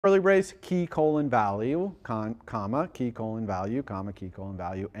curly brace, key colon value, comma, key colon value, comma, key colon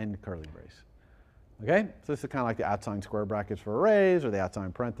value, end curly brace. Okay, so this is kind of like the @ square brackets for arrays, or the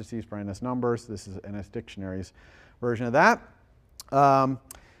 @ parentheses for NS numbers. This is NS Dictionary's version of that.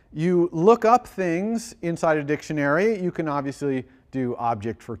 You look up things inside a dictionary. You can obviously do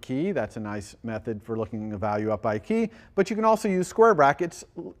object for key. That's a nice method for looking a value up by key. But you can also use square brackets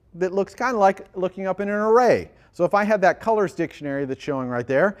that looks kind of like looking up in an array. So if I had that colors dictionary that's showing right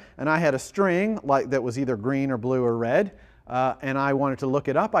there, and I had a string like that was either green or blue or red, and I wanted to look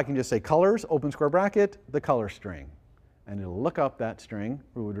it up, I can just say colors, open square bracket, the color string. And it'll look up that string.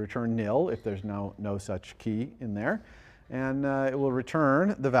 It would return nil if there's no such key in there. And it will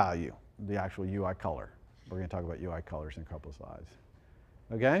return the value, the actual UI color. We're going to talk about UI colors in a couple of slides.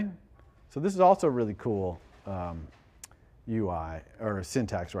 Okay? So this is also really cool UI, or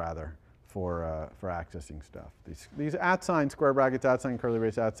syntax rather, for accessing stuff. These @ square brackets, @ curly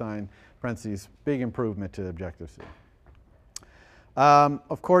brace, @ parentheses, big improvement to Objective-C.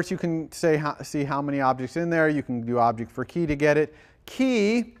 Of course, you can see how many objects in there. You can do object for key to get it.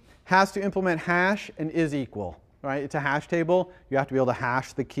 Key has to implement hash and is equal. Right? It's a hash table. You have to be able to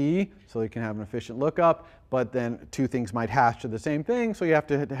hash the key so you can have an efficient lookup. But then two things might hash to the same thing, so you have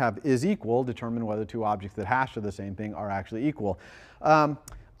to have is equal, determine whether two objects that hash to the same thing are actually equal.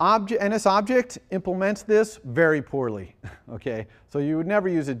 NS object implements this very poorly. Okay? So you would never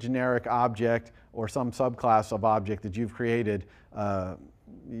use a generic object or some subclass of object that you've created.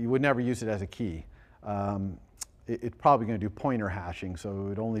 You would never use it as a key. It's probably going to do pointer hashing, so it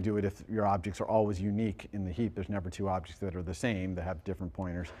would only do it if your objects are always unique in the heap. There's never two objects that are the same that have different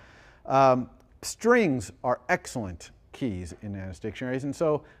pointers. Strings are excellent keys in NS dictionaries, and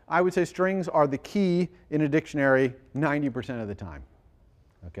so I would say strings are the key in a dictionary 90% of the time.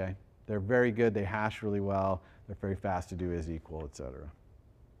 Okay? They're very good, they hash really well, they're very fast to do is equal, etc.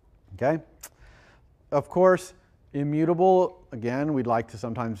 Okay? Of course, immutable, again, we'd like to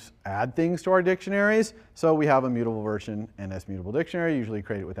sometimes add things to our dictionaries. So we have a mutable version, NS Mutable Dictionary, usually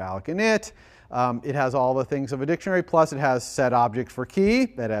created with alloc init. It has all the things of a dictionary, plus it has set object for key.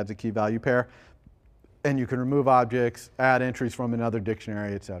 That adds a key value pair. And you can remove objects, add entries from another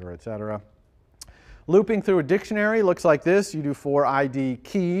dictionary, et cetera, et cetera. Looping through a dictionary looks like this. You do for ID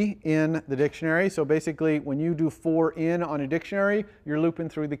key in the dictionary. So basically, when you do for in on a dictionary, you're looping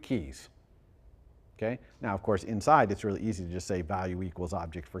through the keys. Okay? Now, of course, inside, it's really easy to just say value equals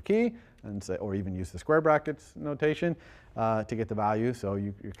object for key, and say, or even use the square brackets notation to get the value. So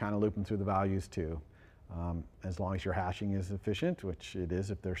you're kind of looping through the values too. As long as your hashing is efficient, which it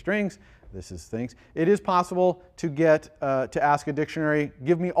is if they're strings. This is things. It is possible to get to ask a dictionary,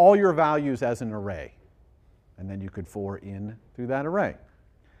 give me all your values as an array. And then you could for in through that array.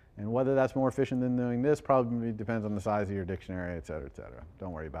 And whether that's more efficient than doing this probably depends on the size of your dictionary, et cetera, et cetera.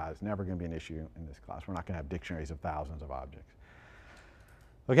 Don't worry about it. It's never going to be an issue in this class. We're not going to have dictionaries of thousands of objects.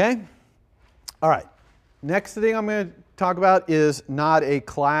 Okay? All right. Next thing I'm going to talk about is not a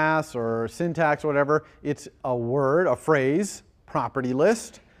class or syntax or whatever. It's a word, a phrase, property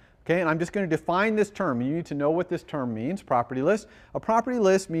list. Okay? And I'm just going to define this term. You need to know what this term means, property list. A property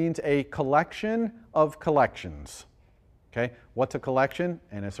list means a collection of collections. Okay, what's a collection?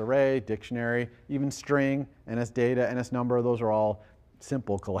 NS array, dictionary, even string, NS data, NS number. Those are all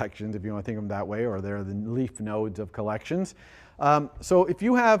simple collections if you want to think of them that way, or they're the leaf nodes of collections. So if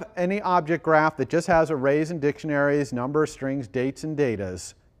you have any object graph that just has arrays and dictionaries, numbers, strings, dates, and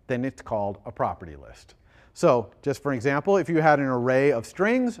datas, then it's called a property list. So just for example, if you had an array of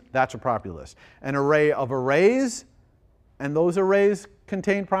strings, that's a property list. An array of arrays, and those arrays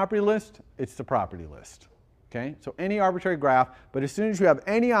contain property list, it's the property list. Okay? So any arbitrary graph, but as soon as you have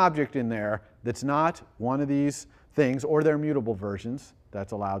any object in there that's not one of these things, or their mutable versions,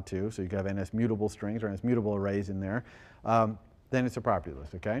 that's allowed too. So you can have NS mutable strings or NS mutable arrays in there. Then it's a property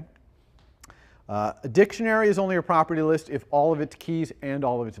list. Okay? A dictionary is only a property list if all of its keys and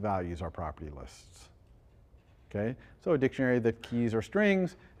all of its values are property lists. Okay? So a dictionary, the keys are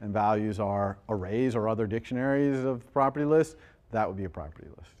strings and values are arrays or other dictionaries of property lists, that would be a property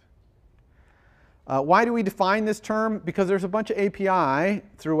list. Why do we define this term? Because there's a bunch of API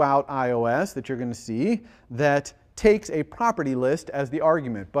throughout iOS that you're going to see that takes a property list as the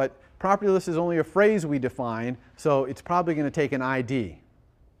argument. But property list is only a phrase we define, so it's probably going to take an ID.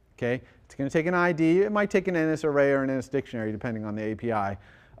 Okay? It's going to take an ID. It might take an NS array or an NS dictionary, depending on the API.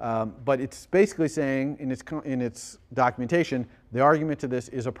 But it's basically saying in its documentation, the argument to this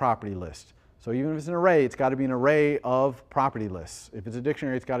is a property list. So even if it's an array, it's got to be an array of property lists. If it's a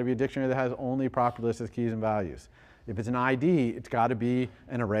dictionary, it's got to be a dictionary that has only property lists as keys and values. If it's an ID, it's got to be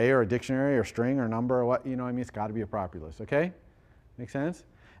an array or a dictionary or string or number or what, you know what I mean? It's got to be a property list, okay? Make sense?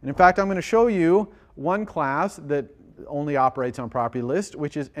 And in fact, I'm going to show you one class that only operates on property list,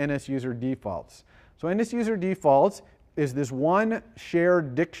 which is NSUserDefaults. So NSUserDefaults is this one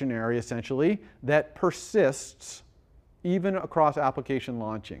shared dictionary, essentially, that persists even across application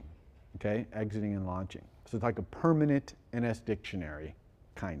launching, okay, exiting and launching. So it's like a permanent NS dictionary,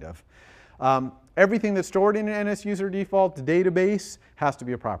 kind of. Everything that's stored in an NSUserDefaults database has to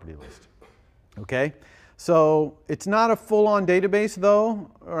be a property list, okay? So it's not a full-on database,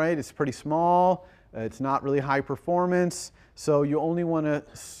 though, all right? It's pretty small. It's not really high performance, so you only want to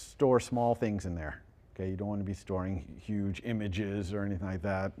store small things in there. Okay, you don't want to be storing huge images or anything like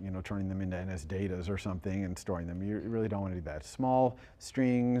that, you know, turning them into NS datas or something and storing them. You really don't want to do that. Small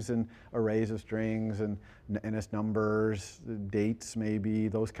strings and arrays of strings and NS numbers, dates maybe,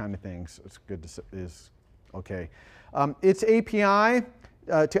 those kind of things. It's good to, is okay. Its API,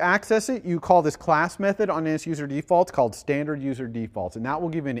 to access it, you call this class method on NSUserDefaults called standardUserDefaults, and that will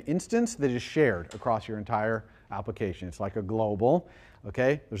give you an instance that is shared across your entire application. It's like a global,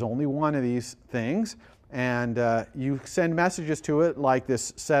 okay? There's only one of these things, and you send messages to it like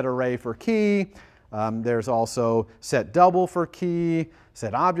this set array for key. There's also set double for key,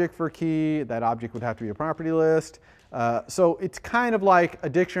 set object for key. That object would have to be a property list. So it's kind of like a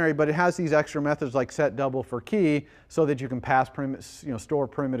dictionary, but it has these extra methods like set double for key so that you can pass, store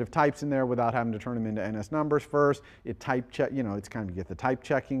primitive types in there without having to turn them into NS numbers first. It type check, it's kind of get the type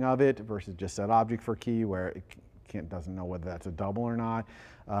checking of it versus just set object for key where it doesn't know whether that's a double or not,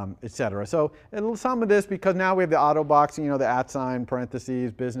 et cetera. So some of this, because now we have the auto boxing, the @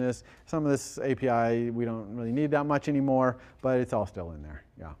 parentheses, business, some of this API we don't really need that much anymore, but it's all still in there,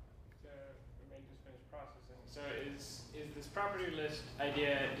 yeah. Property list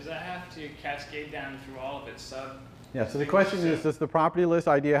idea, does that have to cascade down through all of its sub? Yeah, so the question is, does the property list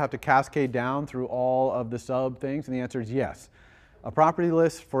idea have to cascade down through all of the sub things? And the answer is yes. A property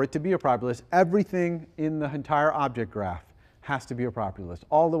list, for it to be a property list, everything in the entire object graph has to be a property list,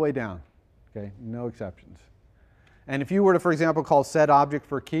 all the way down, okay? No exceptions. And if you were to, for example, call set object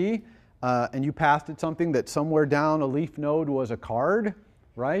for key, and you passed it something that somewhere down a leaf node was a card,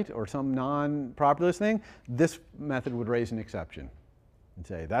 right, or some non-property list thing, this method would raise an exception and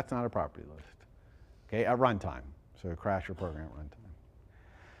say, that's not a property list, okay, at runtime. So crash your program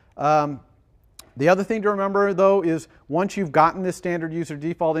at runtime. The other thing to remember, though, is once you've gotten this standard user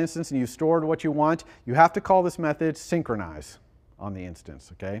default instance and you've stored what you want, you have to call this method synchronize on the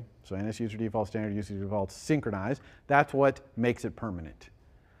instance, okay? So NSUserDefault, standard user default, synchronize. That's what makes it permanent.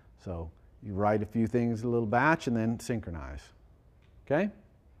 So you write a few things in a little batch and then synchronize, okay?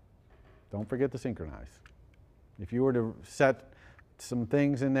 Don't forget to synchronize. If you were to set some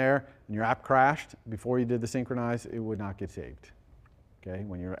things in there and your app crashed before you did the synchronize, it would not get saved. Okay?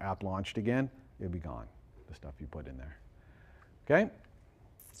 When your app launched again, it would be gone, the stuff you put in there. Okay?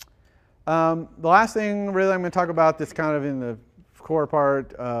 The last thing really I'm going to talk about that's kind of in the core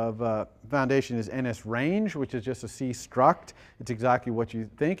part of Foundation is NSRange, which is just a C struct. It's exactly what you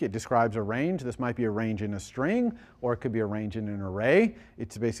think. It describes a range. This might be a range in a string, or it could be a range in an array.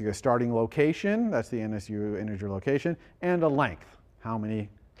 It's basically a starting location, that's the NSU integer location, and a length, how many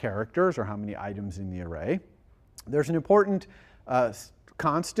characters or how many items in the array. There's an important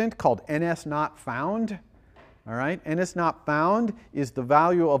constant called NSNotFound. All right, NSNotFound is the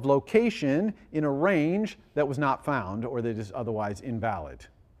value of location in a range that was not found or that is otherwise invalid.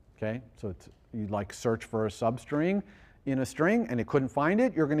 Okay, so you'd like search for a substring in a string and it couldn't find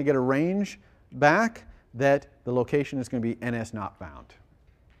it, you're going to get a range back that the location is going to be NSNotFound.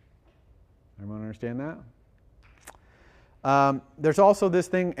 Everyone understand that? There's also this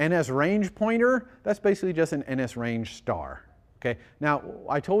thing, NSRangePointer. That's basically just an NSRange star. Okay, now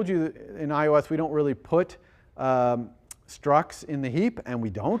I told you that in iOS we don't really put structs in the heap, and we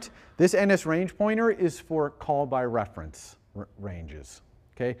don't. This NSRangePointer is for call by reference ranges.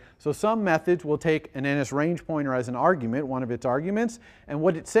 Okay, so some methods will take an NSRangePointer as an argument, one of its arguments, and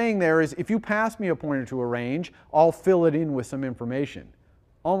what it's saying there is if you pass me a pointer to a range, I'll fill it in with some information.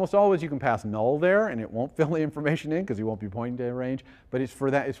 Almost always you can pass null there and it won't fill the information in because you won't be pointing to a range, but it's for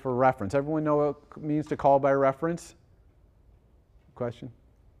that, it's for reference. Everyone know what it means to call by reference? Question?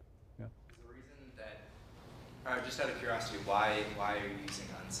 Yeah. Is the reason that, just out of curiosity, why are you using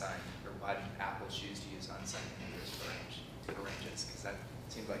unsigned, or why did Apple choose to use unsigned integers for ranges? Because that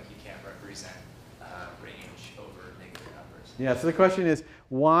seems like you can't represent range over negative numbers. Yeah, so the question is,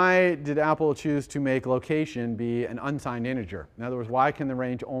 why did Apple choose to make location be an unsigned integer? In other words, why can the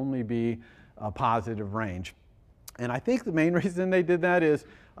range only be a positive range? And I think the main reason they did that is,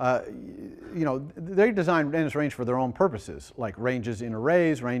 you know, they designed NS range for their own purposes, like ranges in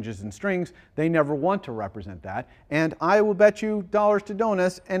arrays, ranges in strings. They never want to represent that. And I will bet you dollars to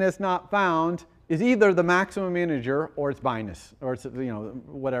donuts, NS not found is either the maximum integer or it's minus, or it's, you know,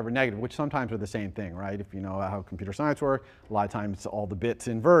 whatever, negative, which sometimes are the same thing, right? If you know how computer science works, a lot of times all the bits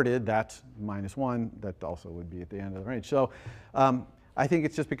inverted, that's -1, that also would be at the end of the range. So I think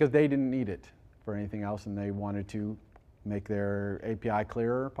it's just because they didn't need it for anything else and they wanted to make their API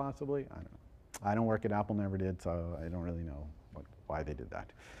clearer, possibly. I don't know. I don't work at Apple, never did, so I don't really know why they did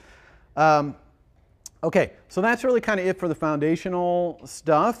that. Okay, so that's really kind of it for the foundational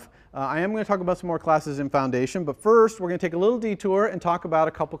stuff. I am going to talk about some more classes in Foundation, but first we're going to take a little detour and talk about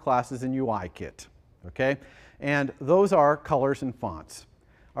a couple classes in UIKit. Okay, and those are colors and fonts.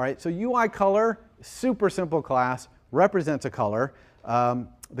 All right, so UI color, super simple class, represents a color.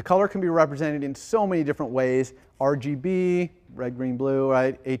 The color can be represented in so many different ways. RGB, red, green, blue,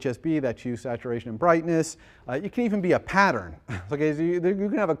 right? HSB, that's hue, saturation, and brightness. You can even be a pattern. Okay, so you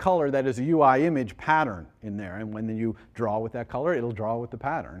can have a color that is a UI image pattern in there, and when you draw with that color, it'll draw with the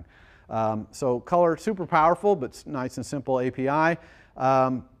pattern. So color, super powerful, but nice and simple API.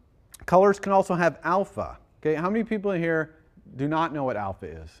 Colors can also have alpha. Okay, how many people in here do not know what alpha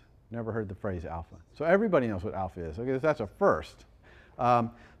is? Never heard the phrase alpha. So everybody knows what alpha is. Okay, that's a first.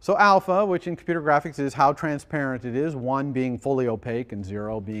 So alpha, which in computer graphics is how transparent it is, 1 being fully opaque and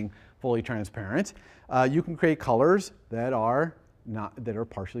 0 being fully transparent. You can create colors that are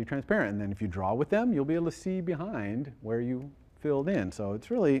partially transparent, and then if you draw with them, you'll be able to see behind where you filled in. So it's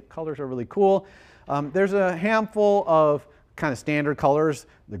really, colors are really cool. There's a handful of kind of standard colors,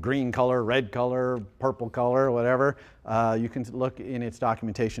 the green color, red color, purple color, whatever. You can look in its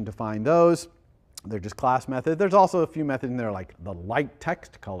documentation to find those. They're just class methods. There's also a few methods in there like the light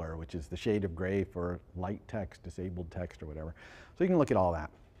text color, which is the shade of gray for light text, disabled text, or whatever. So you can look at all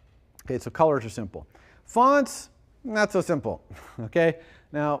that. Okay, so colors are simple. Fonts, not so simple. Okay,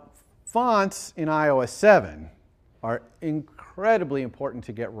 now fonts in iOS 7 are incredibly important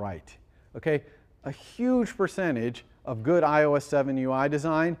to get right. Okay, a huge percentage of good iOS 7 UI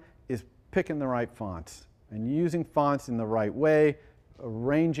design is picking the right fonts and using fonts in the right way,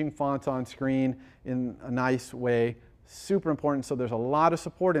 arranging fonts on screen in a nice way, super important. So there's a lot of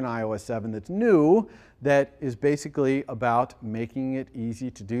support in iOS 7 that's new that is basically about making it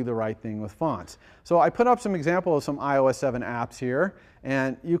easy to do the right thing with fonts. So I put up some examples of some iOS 7 apps here,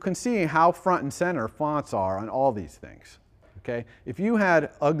 and you can see how front and center fonts are on all these things. Okay? If you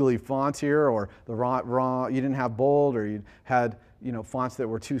had ugly fonts here, or the you didn't have bold, or you had, you know, fonts that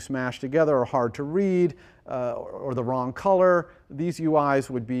were too smashed together or hard to read, or the wrong color, these UIs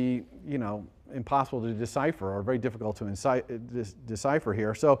would be, you know, impossible to decipher or very difficult to decipher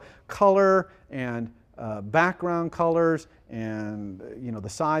here. So color and background colors and, you know, the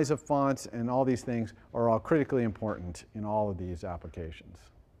size of fonts and all these things are all critically important in all of these applications.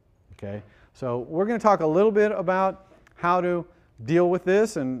 Okay? So we're going to talk a little bit about how to deal with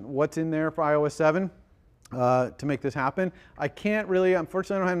this and what's in there for iOS 7. To make this happen. I can't really,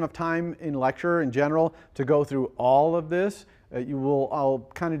 unfortunately, I don't have enough time in lecture in general to go through all of this. I'll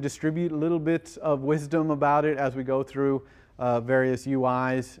kind of distribute little bits of wisdom about it as we go through various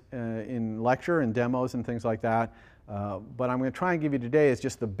UIs in lecture and demos and things like that. But I'm going to try and give you today is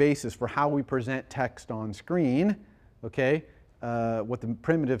just the basis for how we present text on screen, okay? What the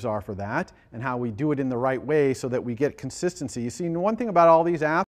primitives are for that, and how we do it in the right way so that we get consistency. You see, one thing about all these apps,